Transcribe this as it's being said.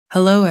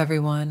Hello,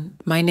 everyone.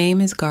 My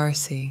name is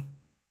Garci.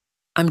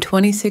 I'm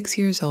 26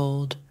 years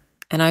old,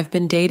 and I've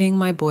been dating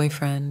my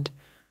boyfriend,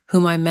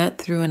 whom I met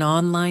through an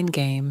online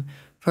game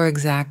for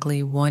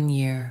exactly 1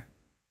 year.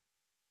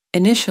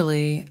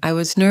 Initially, I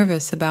was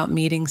nervous about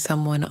meeting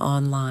someone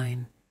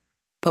online,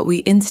 but we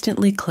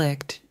instantly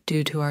clicked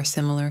due to our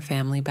similar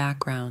family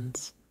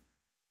backgrounds.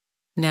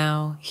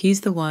 Now,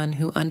 he's the one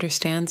who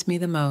understands me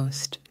the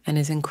most and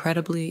is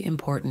incredibly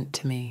important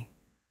to me.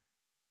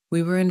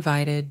 We were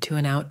invited to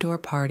an outdoor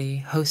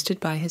party hosted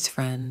by his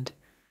friend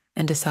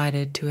and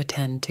decided to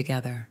attend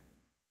together.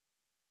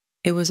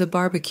 It was a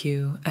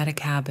barbecue at a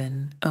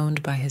cabin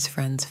owned by his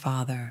friend's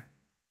father.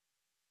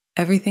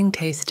 Everything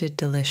tasted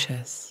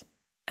delicious,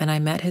 and I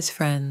met his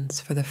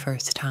friends for the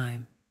first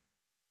time.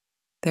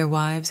 Their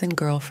wives and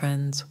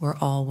girlfriends were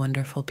all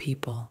wonderful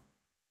people.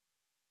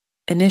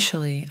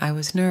 Initially, I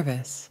was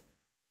nervous,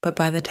 but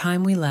by the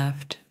time we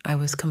left, I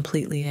was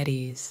completely at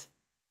ease.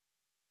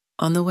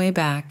 On the way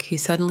back, he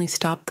suddenly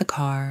stopped the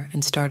car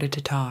and started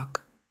to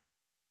talk.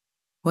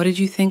 "What did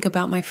you think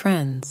about my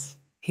friends?"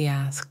 he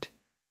asked.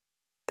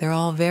 "They're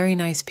all very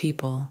nice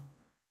people.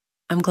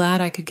 I'm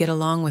glad I could get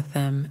along with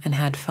them and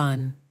had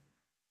fun."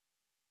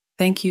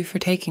 "Thank you for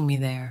taking me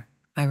there,"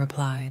 I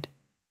replied.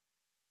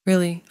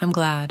 "Really, I'm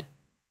glad.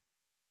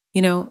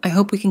 I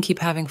hope we can keep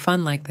having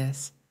fun like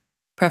this,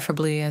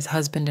 preferably as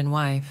husband and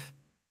wife.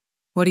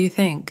 What do you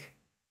think?"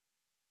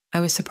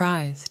 I was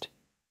surprised.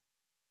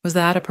 Was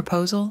that a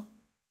proposal?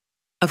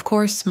 Of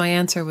course, my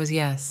answer was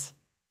yes.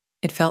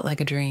 It felt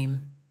like a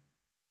dream.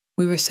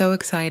 We were so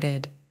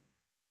excited.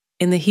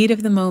 In the heat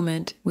of the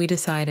moment, we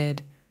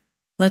decided,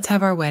 let's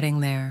have our wedding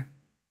there,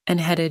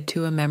 and headed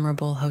to a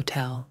memorable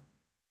hotel.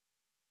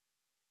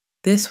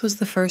 This was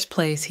the first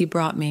place he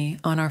brought me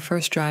on our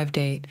first drive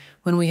date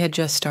when we had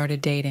just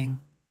started dating.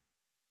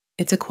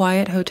 It's a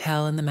quiet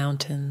hotel in the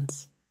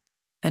mountains,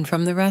 and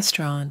from the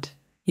restaurant,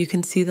 you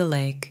can see the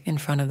lake in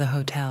front of the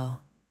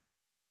hotel.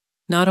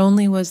 Not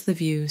only was the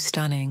view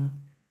stunning,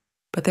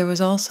 but there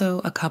was also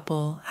a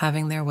couple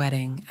having their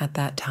wedding at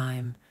that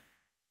time,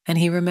 and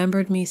he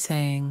remembered me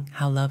saying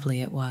how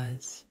lovely it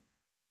was.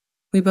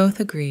 We both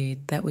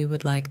agreed that we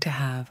would like to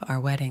have our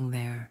wedding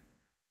there.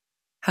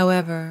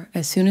 However,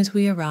 as soon as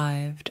we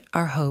arrived,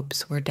 our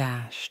hopes were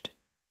dashed.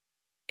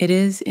 It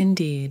is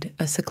indeed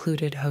a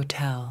secluded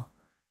hotel,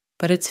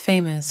 but it's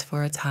famous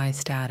for its high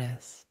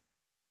status.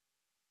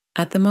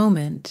 At the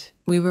moment,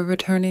 we were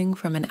returning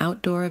from an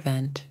outdoor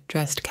event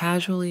dressed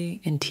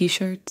casually in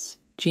t-shirts,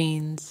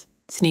 jeans,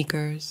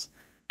 sneakers,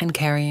 and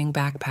carrying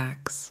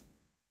backpacks.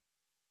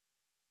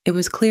 It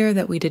was clear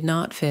that we did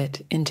not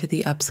fit into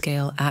the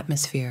upscale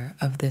atmosphere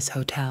of this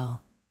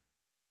hotel.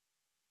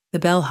 The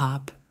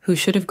bellhop, who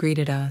should have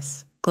greeted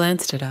us,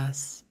 glanced at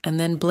us,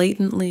 and then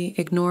blatantly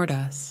ignored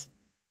us.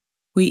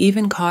 We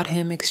even caught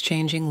him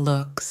exchanging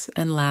looks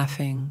and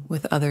laughing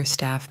with other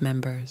staff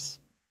members.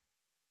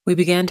 We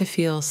began to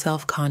feel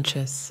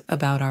self-conscious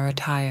about our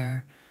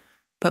attire,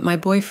 but my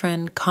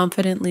boyfriend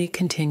confidently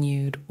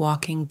continued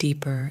walking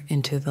deeper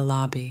into the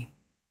lobby.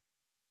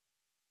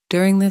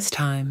 During this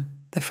time,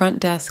 the front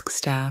desk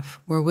staff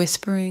were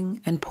whispering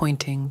and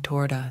pointing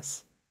toward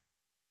us.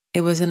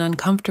 It was an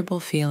uncomfortable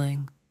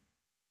feeling.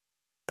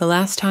 The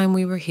last time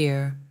we were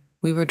here,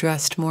 we were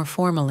dressed more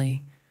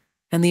formally,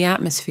 and the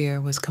atmosphere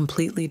was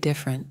completely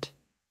different.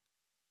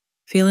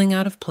 Feeling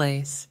out of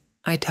place,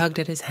 I tugged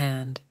at his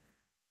hand,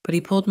 but he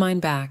pulled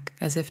mine back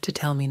as if to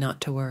tell me not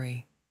to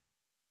worry.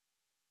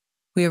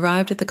 We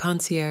arrived at the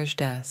concierge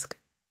desk.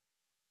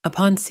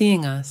 Upon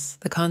seeing us,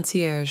 the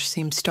concierge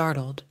seemed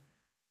startled,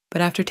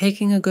 but after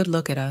taking a good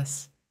look at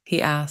us,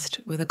 he asked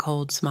with a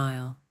cold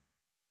smile,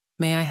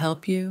 "May I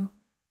help you?"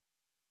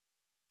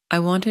 I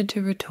wanted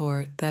to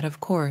retort that of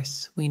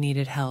course we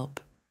needed help.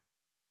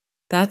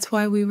 That's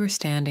why we were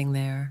standing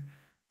there,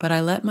 but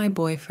I let my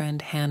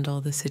boyfriend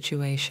handle the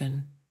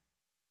situation.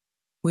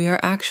 We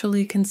are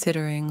actually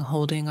considering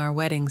holding our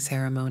wedding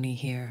ceremony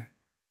here.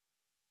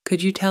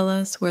 Could you tell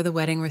us where the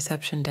wedding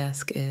reception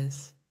desk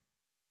is?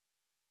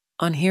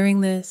 On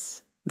hearing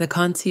this, the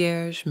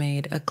concierge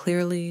made a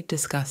clearly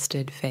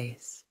disgusted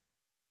face.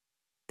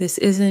 This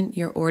isn't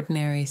your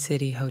ordinary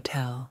city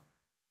hotel.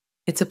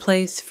 It's a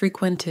place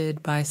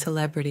frequented by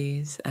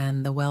celebrities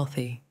and the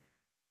wealthy.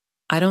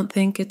 I don't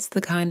think it's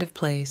the kind of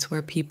place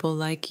where people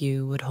like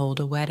you would hold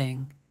a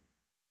wedding.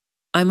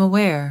 I'm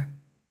aware.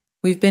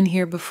 We've been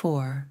here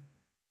before.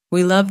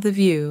 We love the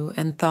view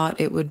and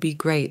thought it would be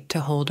great to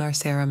hold our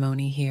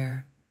ceremony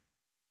here.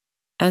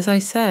 As I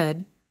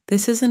said,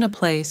 this isn't a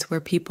place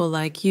where people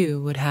like you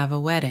would have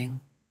a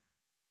wedding.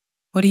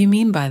 What do you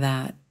mean by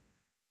that?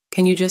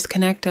 Can you just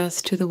connect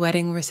us to the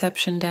wedding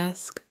reception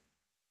desk?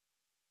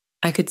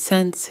 I could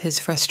sense his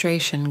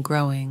frustration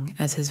growing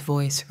as his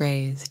voice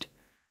raised.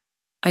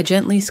 I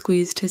gently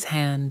squeezed his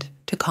hand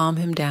to calm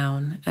him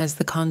down as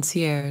the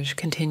concierge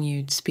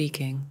continued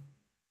speaking.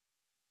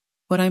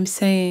 What I'm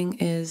saying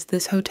is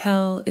this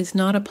hotel is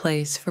not a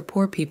place for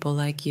poor people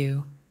like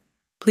you.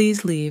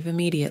 Please leave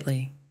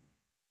immediately.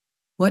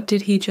 What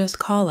did he just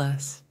call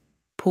us?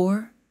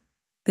 Poor?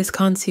 This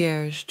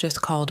concierge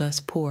just called us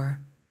poor.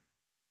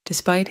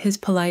 Despite his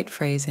polite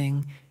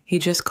phrasing, he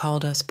just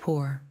called us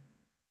poor.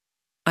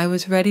 I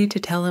was ready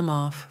to tell him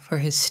off for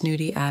his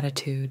snooty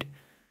attitude,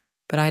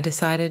 but I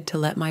decided to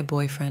let my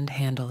boyfriend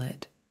handle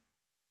it.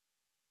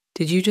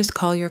 Did you just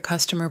call your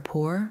customer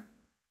poor?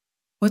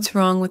 What's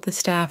wrong with the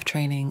staff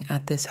training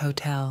at this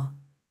hotel?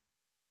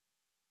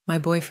 My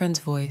boyfriend's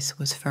voice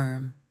was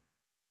firm.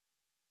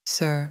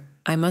 Sir,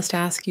 I must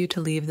ask you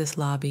to leave this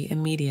lobby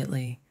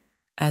immediately,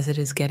 as it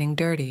is getting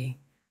dirty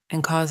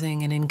and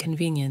causing an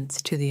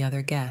inconvenience to the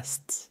other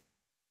guests.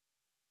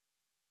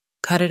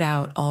 Cut it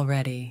out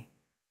already.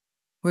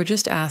 We're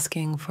just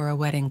asking for a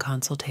wedding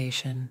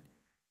consultation.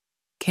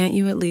 Can't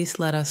you at least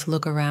let us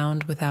look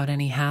around without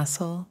any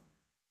hassle?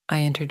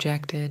 I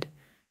interjected,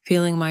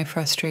 feeling my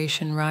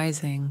frustration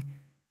rising.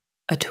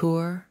 A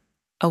tour?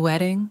 A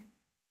wedding?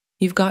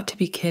 You've got to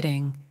be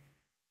kidding.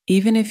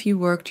 Even if you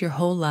worked your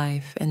whole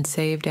life and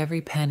saved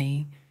every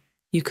penny,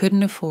 you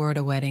couldn't afford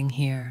a wedding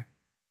here.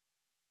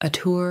 A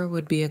tour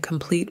would be a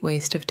complete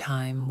waste of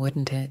time,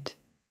 wouldn't it?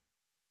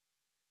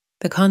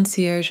 The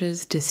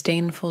concierge's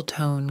disdainful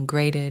tone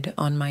grated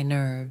on my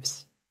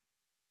nerves.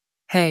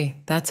 Hey,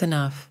 that's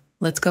enough.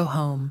 Let's go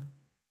home.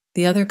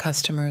 The other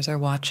customers are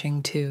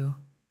watching too,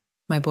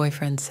 my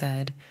boyfriend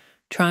said,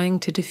 trying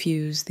to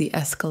diffuse the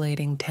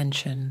escalating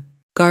tension.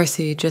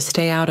 Garci, just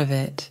stay out of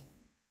it.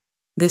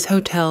 This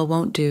hotel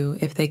won't do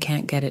if they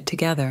can't get it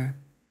together.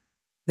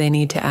 They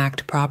need to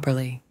act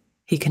properly,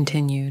 he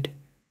continued,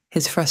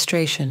 his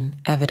frustration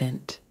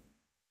evident.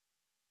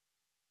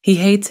 He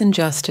hates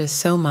injustice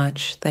so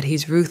much that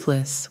he's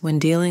ruthless when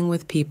dealing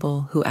with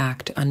people who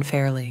act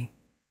unfairly.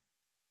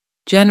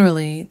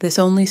 Generally, this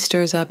only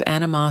stirs up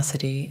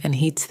animosity and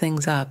heats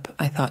things up,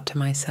 I thought to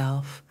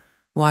myself,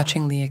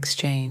 watching the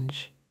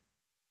exchange.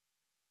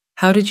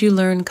 How did you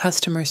learn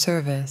customer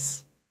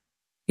service?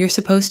 You're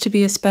supposed to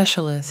be a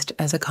specialist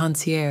as a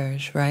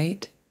concierge,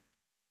 right?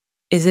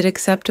 Is it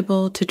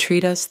acceptable to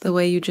treat us the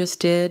way you just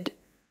did?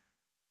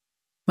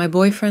 My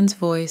boyfriend's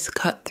voice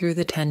cut through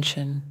the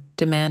tension,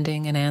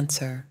 demanding an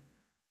answer.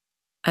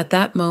 At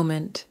that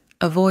moment,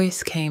 a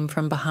voice came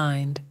from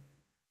behind.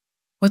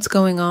 What's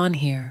going on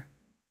here?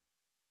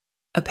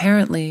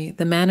 Apparently,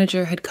 the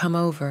manager had come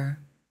over,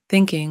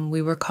 thinking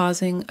we were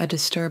causing a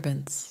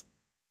disturbance.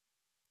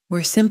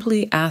 We're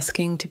simply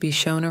asking to be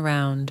shown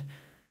around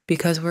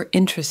because we're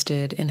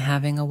interested in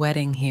having a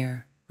wedding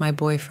here, my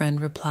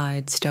boyfriend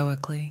replied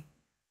stoically.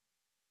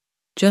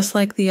 Just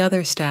like the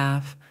other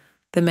staff,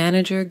 the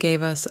manager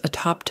gave us a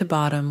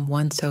top-to-bottom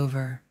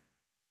once-over,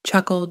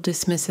 chuckled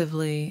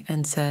dismissively,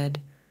 and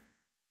said,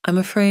 I'm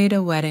afraid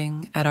a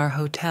wedding at our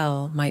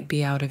hotel might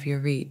be out of your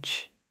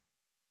reach.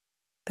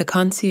 The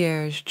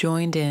concierge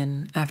joined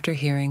in after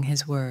hearing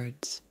his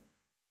words.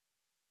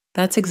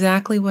 That's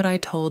exactly what I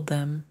told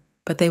them,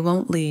 but they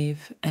won't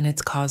leave, and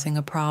it's causing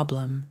a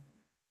problem.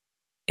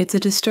 It's a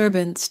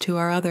disturbance to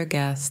our other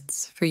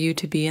guests for you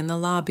to be in the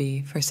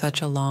lobby for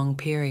such a long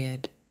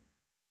period.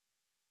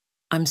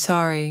 I'm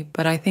sorry,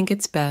 but I think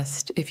it's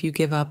best if you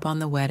give up on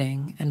the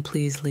wedding and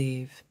please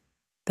leave,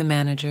 the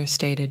manager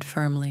stated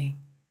firmly.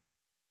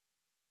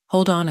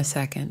 Hold on a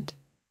second.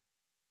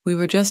 We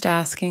were just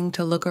asking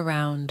to look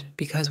around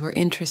because we're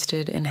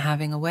interested in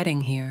having a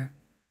wedding here.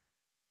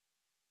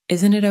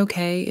 Isn't it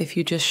okay if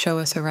you just show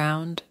us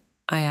around?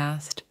 I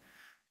asked,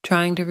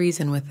 trying to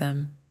reason with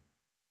them.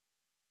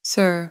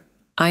 Sir,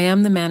 I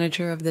am the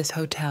manager of this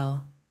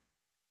hotel.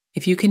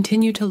 If you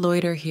continue to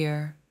loiter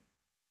here,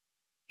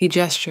 he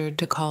gestured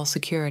to call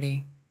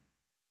security.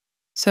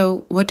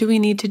 So, what do we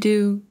need to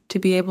do to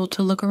be able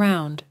to look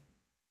around?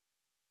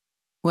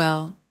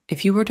 Well,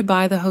 if you were to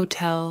buy the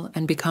hotel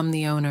and become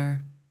the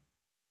owner,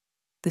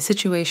 the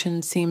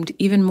situation seemed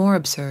even more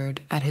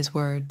absurd at his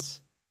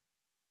words.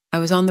 I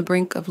was on the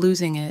brink of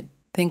losing it,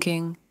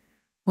 thinking,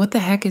 what the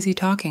heck is he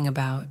talking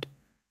about?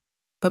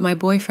 But my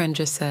boyfriend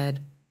just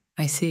said,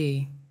 I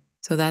see,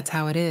 so that's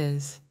how it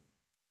is.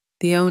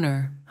 The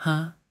owner,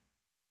 huh?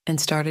 And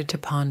started to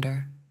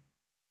ponder.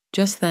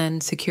 Just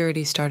then,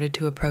 security started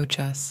to approach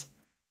us,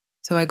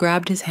 so I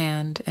grabbed his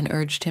hand and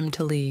urged him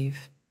to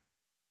leave.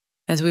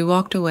 As we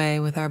walked away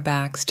with our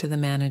backs to the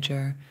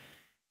manager,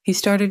 he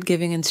started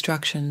giving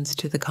instructions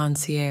to the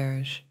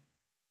concierge.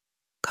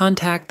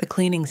 Contact the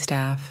cleaning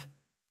staff.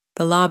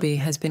 The lobby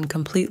has been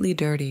completely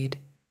dirtied.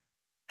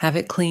 Have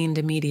it cleaned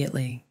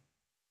immediately.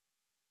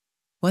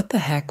 What the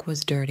heck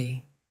was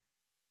dirty?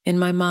 In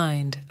my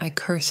mind, I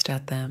cursed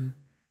at them,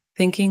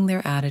 thinking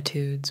their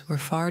attitudes were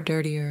far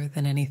dirtier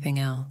than anything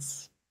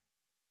else.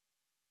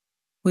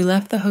 We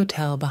left the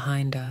hotel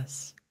behind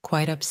us,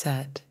 quite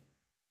upset.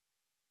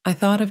 I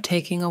thought of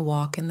taking a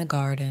walk in the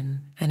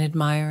garden and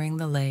admiring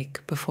the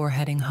lake before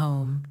heading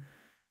home,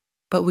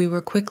 but we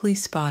were quickly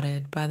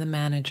spotted by the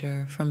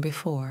manager from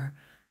before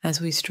as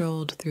we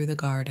strolled through the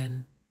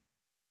garden.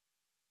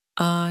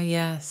 Ah,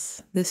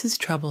 yes, this is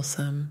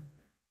troublesome.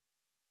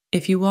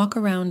 If you walk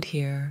around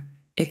here,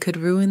 it could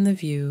ruin the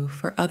view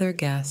for other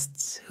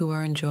guests who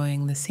are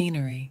enjoying the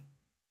scenery.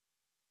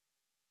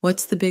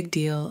 What's the big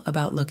deal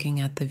about looking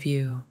at the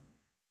view?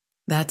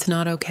 That's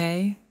not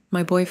okay?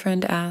 My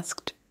boyfriend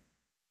asked.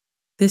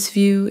 This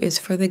view is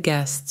for the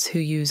guests who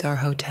use our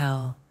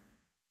hotel.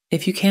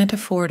 If you can't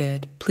afford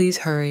it, please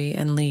hurry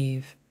and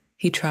leave.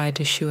 He tried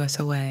to shoo us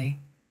away.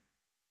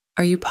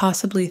 Are you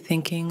possibly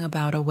thinking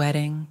about a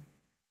wedding,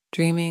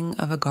 dreaming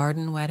of a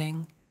garden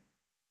wedding?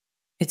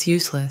 It's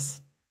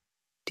useless.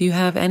 Do you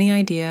have any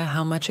idea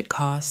how much it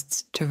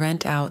costs to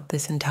rent out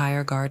this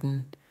entire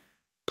garden?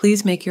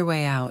 Please make your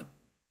way out,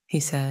 he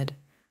said,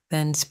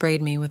 then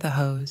sprayed me with a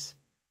hose.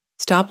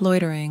 Stop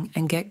loitering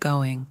and get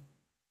going.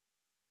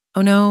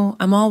 Oh no,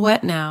 I'm all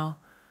wet now.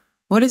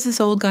 What is this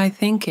old guy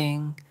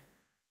thinking?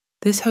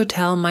 This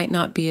hotel might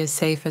not be as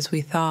safe as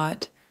we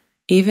thought,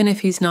 even if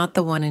he's not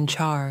the one in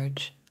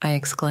charge, I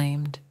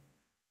exclaimed.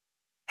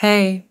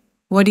 Hey,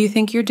 what do you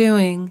think you're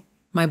doing?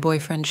 My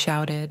boyfriend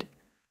shouted.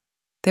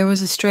 There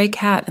was a stray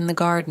cat in the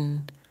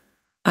garden.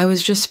 I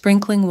was just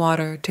sprinkling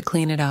water to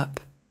clean it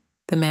up,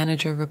 the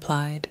manager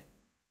replied.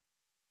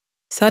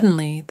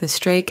 Suddenly, the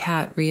stray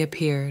cat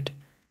reappeared,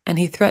 and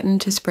he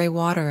threatened to spray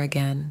water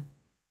again.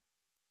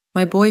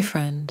 My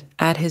boyfriend,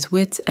 at his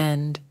wit's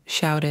end,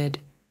 shouted,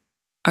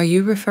 Are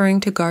you referring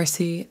to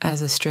Garci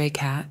as a stray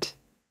cat?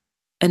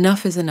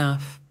 Enough is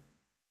enough.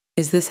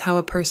 Is this how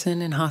a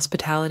person in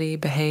hospitality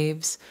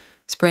behaves,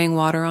 spraying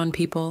water on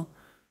people?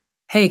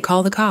 Hey,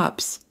 call the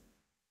cops.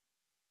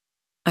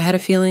 I had a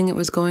feeling it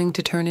was going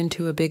to turn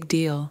into a big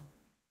deal.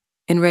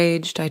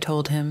 Enraged, I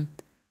told him,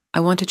 I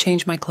want to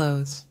change my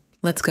clothes.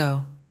 Let's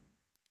go.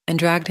 And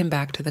dragged him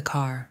back to the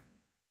car.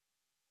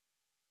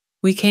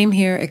 We came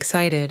here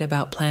excited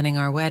about planning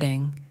our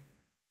wedding,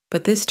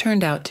 but this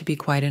turned out to be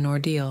quite an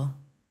ordeal.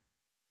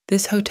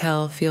 This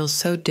hotel feels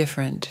so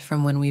different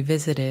from when we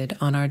visited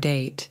on our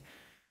date.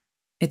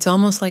 It's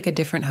almost like a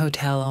different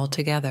hotel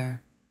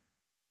altogether.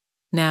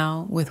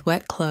 Now, with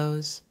wet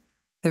clothes,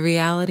 the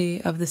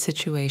reality of the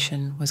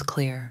situation was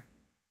clear.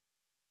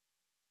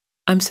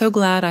 I'm so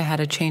glad I had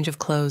a change of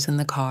clothes in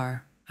the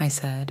car, I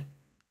said.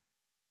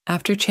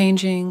 After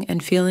changing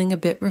and feeling a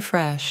bit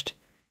refreshed,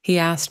 he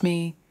asked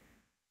me,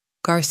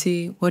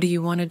 Garci, what do you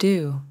want to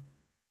do?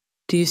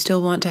 Do you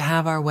still want to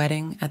have our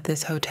wedding at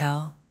this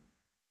hotel?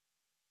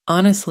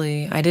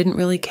 Honestly, I didn't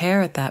really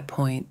care at that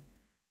point.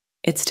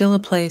 It's still a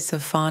place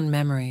of fond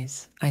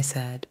memories, I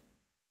said.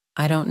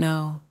 I don't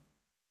know.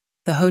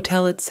 The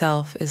hotel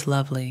itself is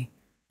lovely,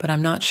 but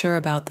I'm not sure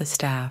about the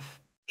staff.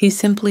 He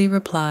simply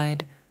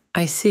replied,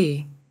 I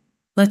see.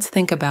 Let's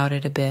think about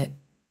it a bit.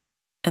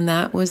 And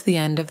that was the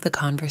end of the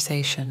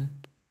conversation.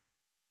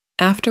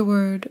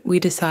 Afterward, we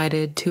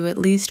decided to at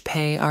least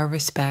pay our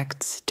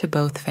respects to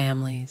both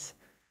families.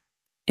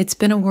 It's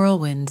been a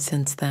whirlwind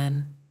since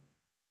then.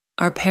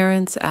 Our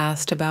parents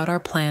asked about our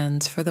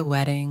plans for the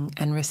wedding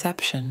and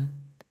reception.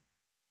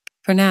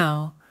 For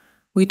now,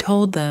 we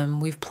told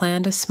them we've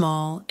planned a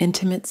small,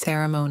 intimate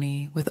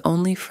ceremony with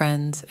only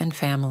friends and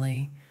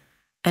family,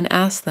 and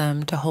asked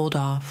them to hold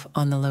off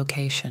on the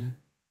location.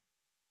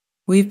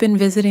 We've been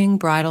visiting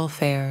bridal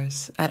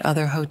fairs at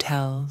other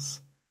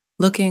hotels,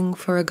 looking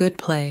for a good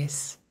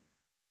place,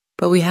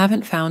 but we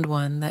haven't found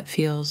one that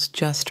feels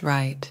just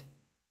right.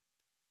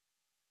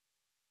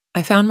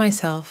 I found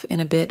myself in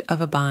a bit of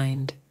a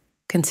bind,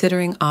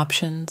 considering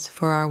options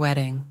for our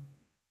wedding.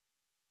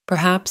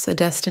 Perhaps a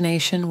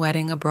destination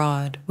wedding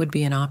abroad would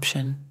be an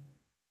option.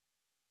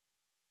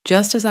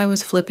 Just as I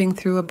was flipping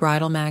through a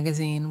bridal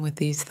magazine with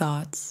these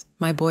thoughts,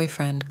 my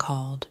boyfriend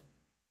called.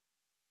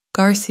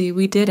 Garci,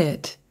 we did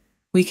it.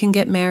 We can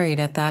get married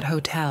at that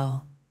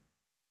hotel.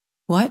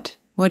 What?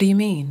 What do you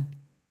mean?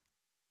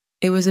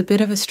 It was a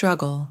bit of a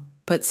struggle,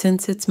 but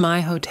since it's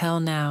my hotel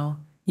now,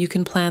 you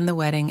can plan the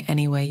wedding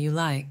any way you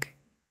like.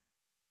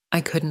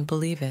 I couldn't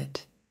believe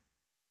it.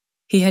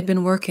 He had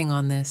been working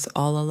on this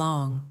all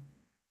along.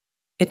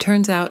 It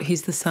turns out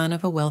he's the son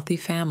of a wealthy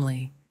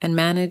family and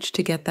managed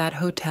to get that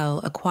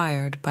hotel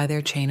acquired by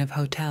their chain of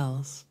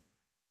hotels.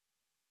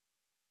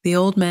 The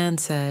old man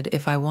said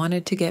if I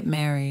wanted to get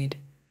married,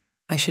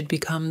 I should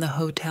become the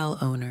hotel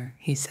owner,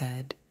 he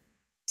said,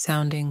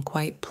 sounding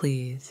quite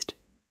pleased.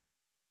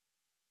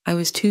 I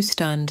was too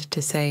stunned to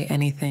say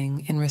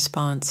anything in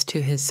response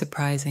to his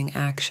surprising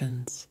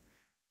actions,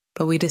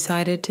 but we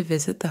decided to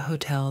visit the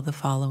hotel the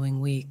following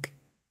week.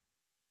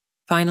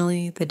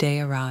 Finally, the day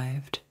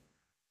arrived.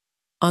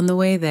 On the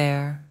way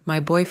there,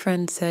 my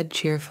boyfriend said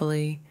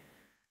cheerfully,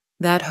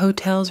 that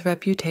hotel's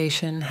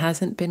reputation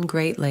hasn't been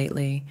great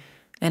lately,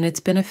 and it's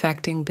been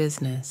affecting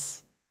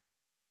business.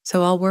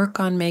 So I'll work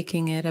on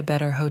making it a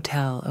better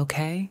hotel,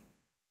 okay?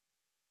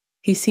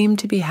 He seemed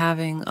to be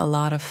having a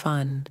lot of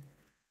fun.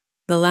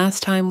 The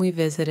last time we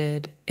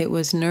visited, it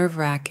was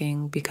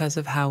nerve-wracking because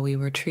of how we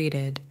were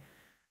treated.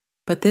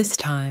 But this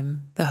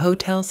time, the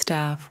hotel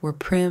staff were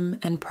prim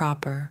and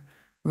proper,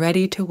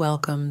 ready to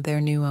welcome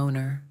their new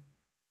owner.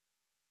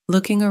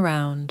 Looking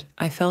around,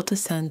 I felt a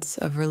sense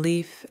of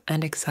relief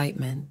and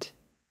excitement.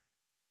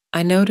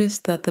 I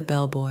noticed that the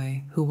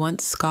bellboy, who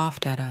once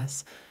scoffed at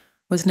us,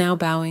 was now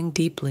bowing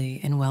deeply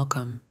in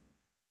welcome.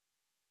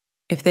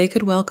 If they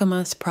could welcome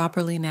us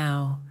properly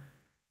now,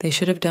 they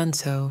should have done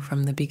so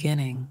from the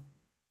beginning.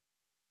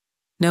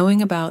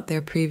 Knowing about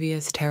their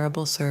previous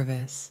terrible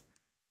service,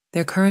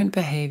 Their current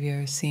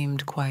behavior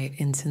seemed quite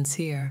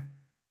insincere.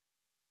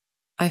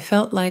 I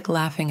felt like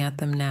laughing at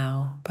them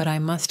now, but I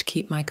must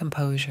keep my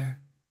composure.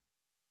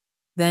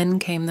 Then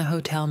came the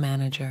hotel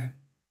manager.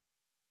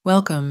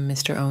 "Welcome,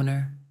 Mr.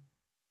 Owner."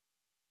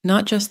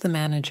 Not just the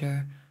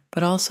manager,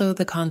 but also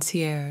the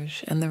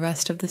concierge and the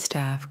rest of the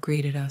staff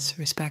greeted us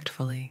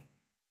respectfully.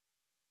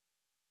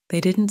 They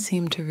didn't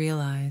seem to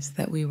realize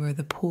that we were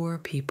the poor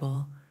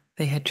people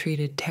they had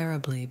treated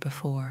terribly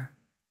before.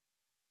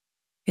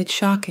 It's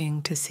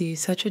shocking to see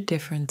such a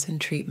difference in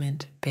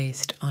treatment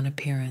based on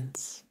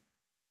appearance.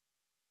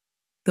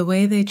 The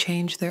way they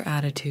change their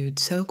attitude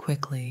so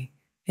quickly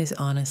is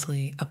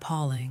honestly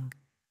appalling,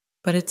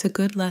 but it's a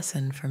good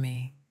lesson for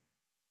me.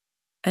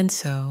 And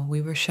so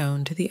we were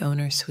shown to the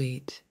owner's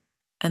suite,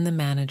 and the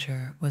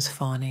manager was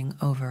fawning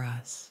over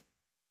us.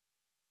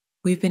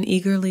 We've been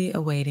eagerly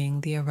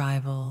awaiting the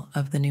arrival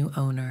of the new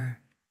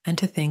owner, and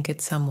to think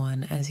it's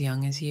someone as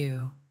young as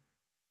you.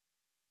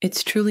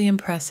 It's truly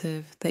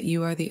impressive that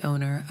you are the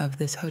owner of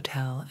this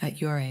hotel at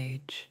your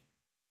age.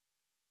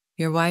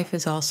 Your wife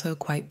is also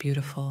quite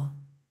beautiful,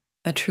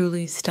 a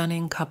truly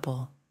stunning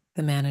couple,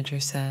 the manager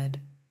said.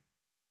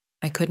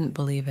 I couldn't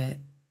believe it.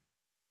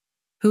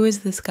 Who is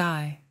this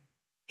guy?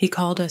 He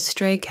called us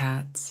stray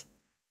cats,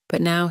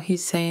 but now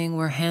he's saying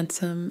we're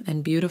handsome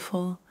and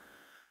beautiful.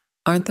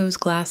 Aren't those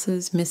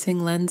glasses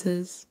missing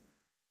lenses?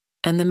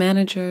 And the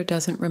manager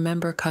doesn't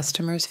remember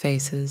customers'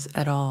 faces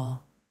at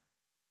all.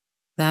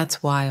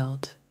 That's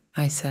wild,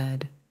 I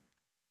said.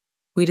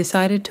 We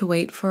decided to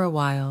wait for a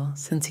while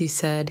since he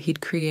said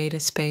he'd create a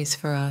space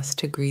for us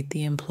to greet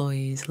the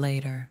employees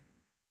later.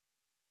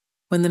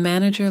 When the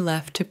manager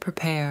left to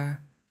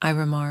prepare, I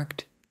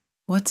remarked,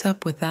 "What's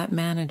up with that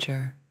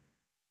manager?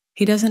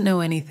 He doesn't know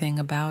anything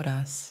about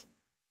us.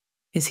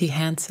 Is he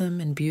handsome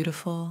and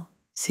beautiful?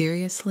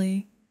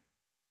 Seriously?"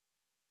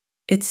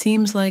 It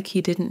seems like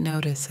he didn't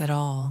notice at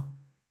all.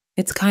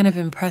 It's kind of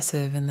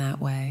impressive in that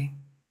way.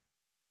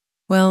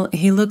 Well,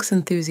 he looks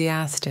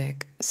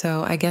enthusiastic,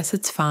 so I guess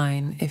it's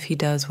fine if he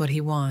does what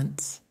he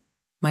wants,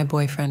 my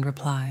boyfriend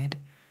replied.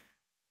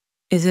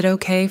 Is it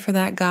okay for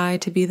that guy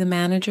to be the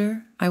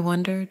manager? I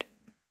wondered.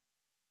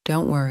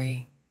 Don't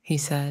worry, he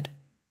said.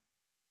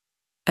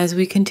 As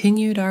we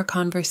continued our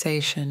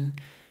conversation,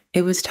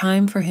 it was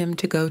time for him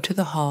to go to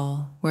the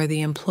hall where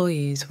the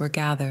employees were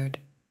gathered.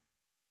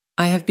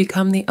 I have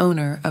become the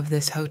owner of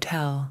this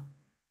hotel.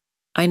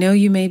 I know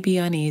you may be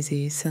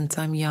uneasy since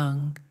I'm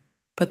young,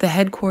 but the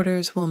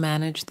headquarters will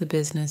manage the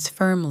business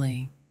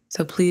firmly,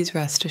 so please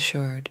rest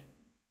assured.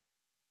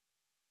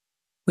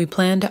 We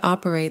plan to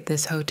operate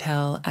this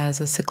hotel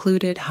as a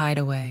secluded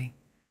hideaway,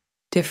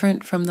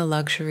 different from the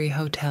luxury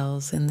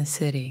hotels in the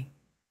city.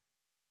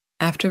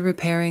 After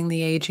repairing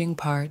the aging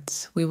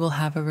parts, we will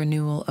have a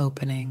renewal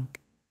opening.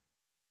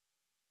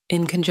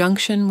 In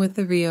conjunction with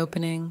the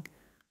reopening,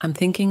 I'm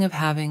thinking of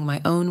having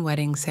my own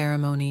wedding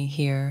ceremony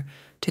here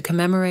to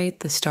commemorate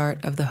the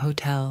start of the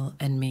hotel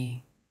and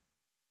me.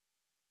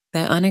 The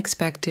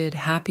unexpected,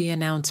 happy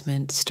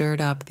announcement stirred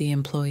up the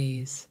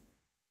employees.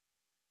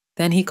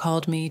 Then he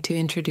called me to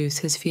introduce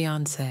his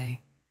fiancée,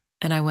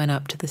 and I went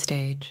up to the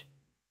stage.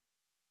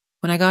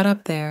 When I got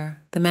up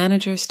there, the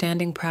manager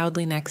standing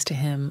proudly next to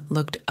him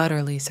looked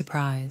utterly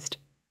surprised.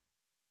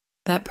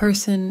 That's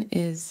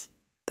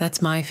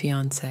my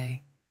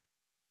fiancée.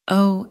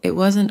 Oh, it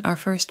wasn't our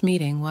first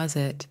meeting, was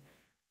it?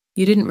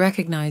 You didn't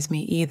recognize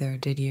me either,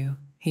 did you?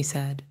 He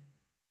said.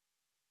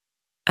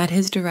 At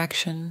his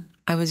direction,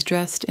 I was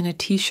dressed in a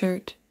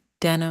t-shirt,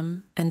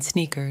 denim, and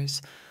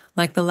sneakers,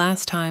 like the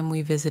last time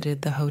we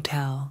visited the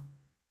hotel.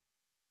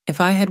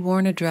 If I had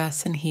worn a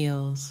dress and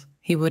heels,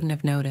 he wouldn't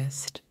have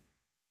noticed.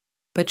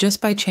 But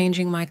just by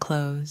changing my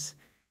clothes,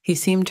 he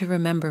seemed to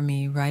remember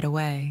me right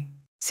away.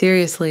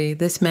 Seriously,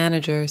 this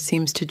manager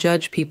seems to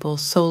judge people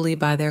solely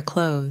by their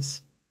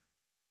clothes.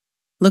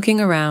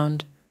 Looking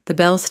around, the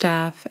bell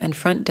staff and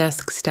front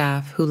desk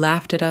staff who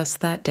laughed at us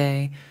that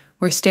day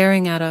were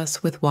staring at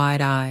us with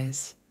wide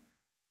eyes.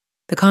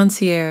 The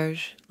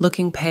concierge,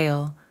 looking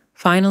pale,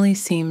 finally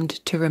seemed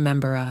to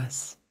remember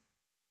us.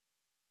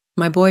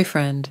 My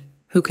boyfriend,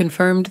 who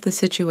confirmed the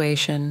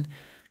situation,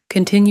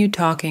 continued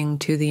talking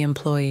to the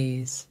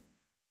employees.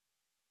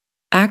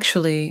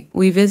 Actually,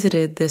 we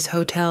visited this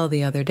hotel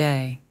the other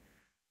day,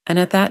 and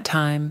at that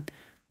time,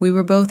 we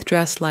were both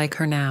dressed like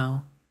her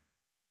now.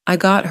 I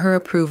got her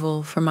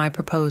approval for my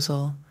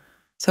proposal,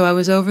 so I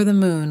was over the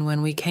moon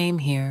when we came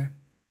here,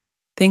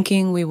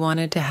 thinking we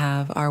wanted to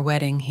have our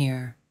wedding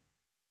here.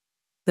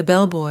 The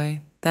bellboy,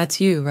 that's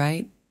you,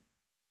 right?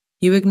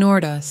 You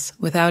ignored us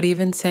without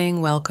even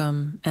saying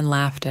welcome and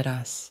laughed at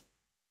us.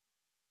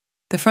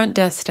 The front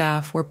desk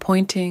staff were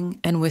pointing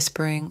and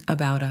whispering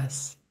about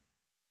us.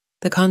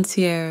 The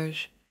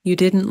concierge, you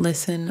didn't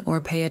listen or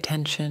pay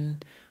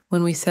attention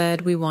when we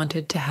said we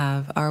wanted to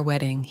have our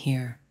wedding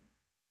here.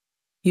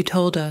 You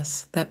told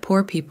us that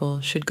poor people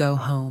should go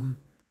home.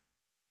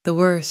 The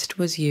worst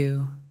was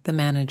you, the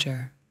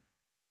manager.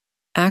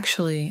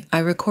 Actually, I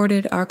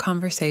recorded our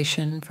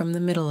conversation from the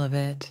middle of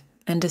it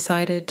and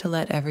decided to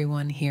let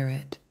everyone hear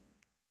it.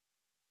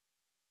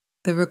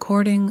 The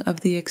recording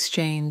of the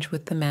exchange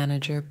with the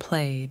manager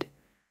played,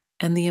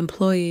 and the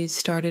employees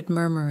started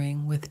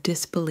murmuring with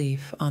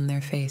disbelief on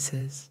their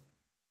faces.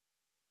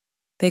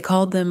 They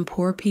called them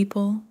poor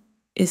people.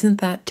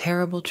 Isn't that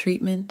terrible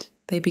treatment?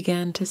 They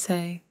began to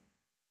say.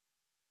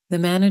 The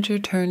manager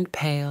turned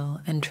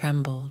pale and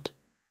trembled.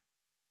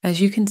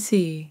 As you can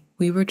see,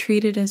 we were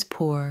treated as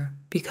poor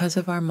because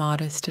of our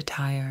modest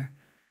attire,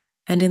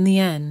 and in the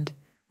end,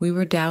 we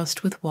were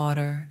doused with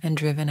water and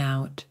driven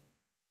out.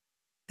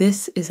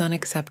 This is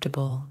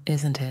unacceptable,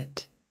 isn't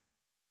it?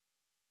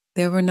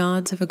 There were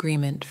nods of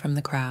agreement from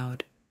the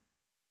crowd.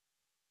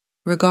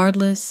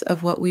 Regardless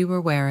of what we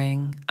were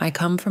wearing, I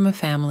come from a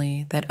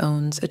family that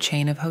owns a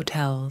chain of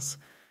hotels,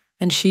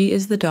 and she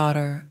is the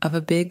daughter of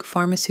a big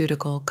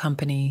pharmaceutical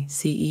company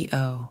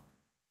CEO.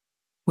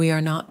 We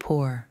are not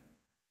poor.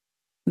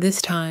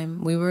 This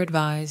time, we were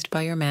advised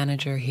by your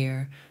manager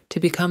here to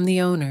become the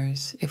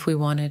owners if we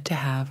wanted to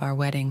have our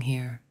wedding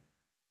here.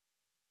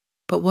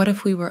 But what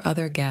if we were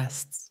other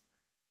guests?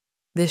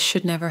 This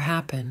should never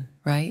happen,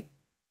 right?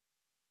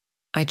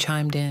 I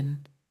chimed in.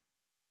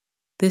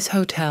 This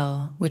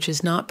hotel, which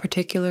is not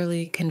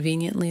particularly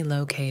conveniently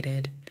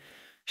located,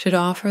 should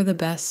offer the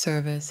best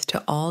service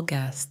to all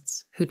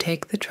guests who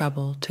take the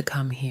trouble to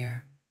come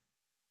here.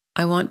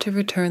 I want to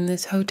return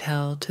this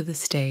hotel to the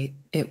state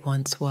it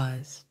once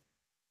was.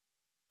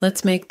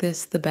 Let's make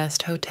this the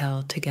best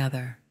hotel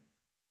together.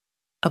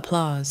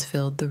 Applause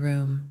filled the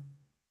room.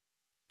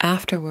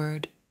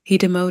 Afterward, he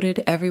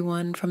demoted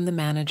everyone from the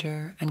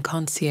manager and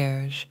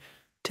concierge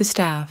to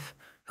staff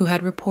who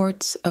had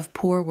reports of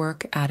poor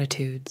work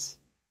attitudes.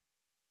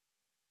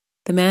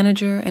 The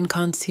manager and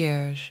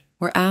concierge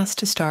were asked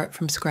to start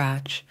from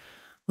scratch,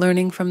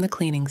 learning from the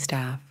cleaning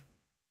staff.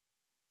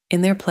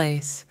 In their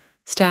place,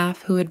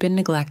 staff who had been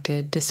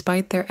neglected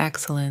despite their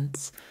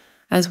excellence,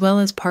 as well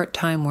as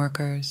part-time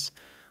workers,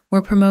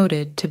 were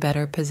promoted to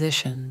better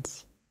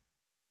positions.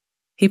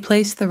 He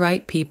placed the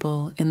right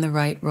people in the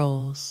right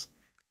roles,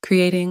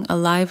 creating a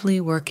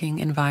lively working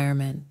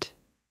environment.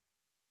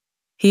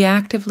 He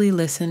actively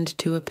listened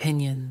to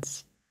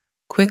opinions,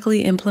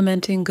 quickly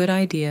implementing good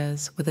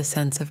ideas with a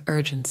sense of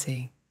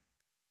urgency.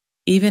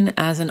 Even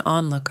as an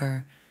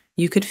onlooker,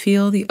 you could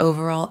feel the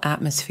overall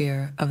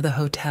atmosphere of the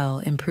hotel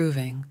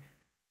improving,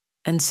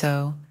 and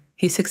so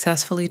he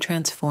successfully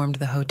transformed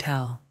the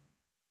hotel.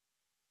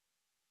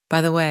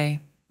 By the way,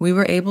 we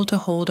were able to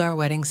hold our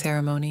wedding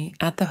ceremony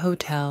at the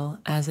hotel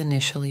as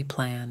initially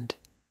planned.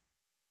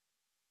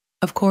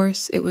 Of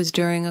course, it was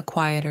during a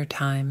quieter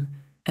time,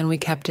 and we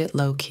kept it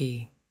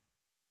low-key.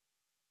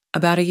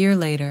 About a year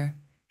later,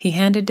 he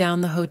handed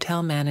down the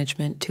hotel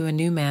management to a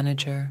new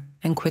manager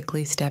and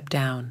quickly stepped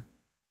down.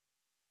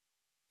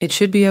 It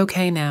should be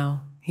okay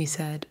now, he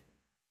said,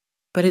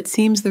 but it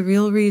seems the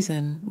real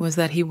reason was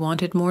that he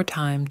wanted more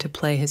time to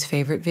play his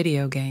favorite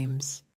video games.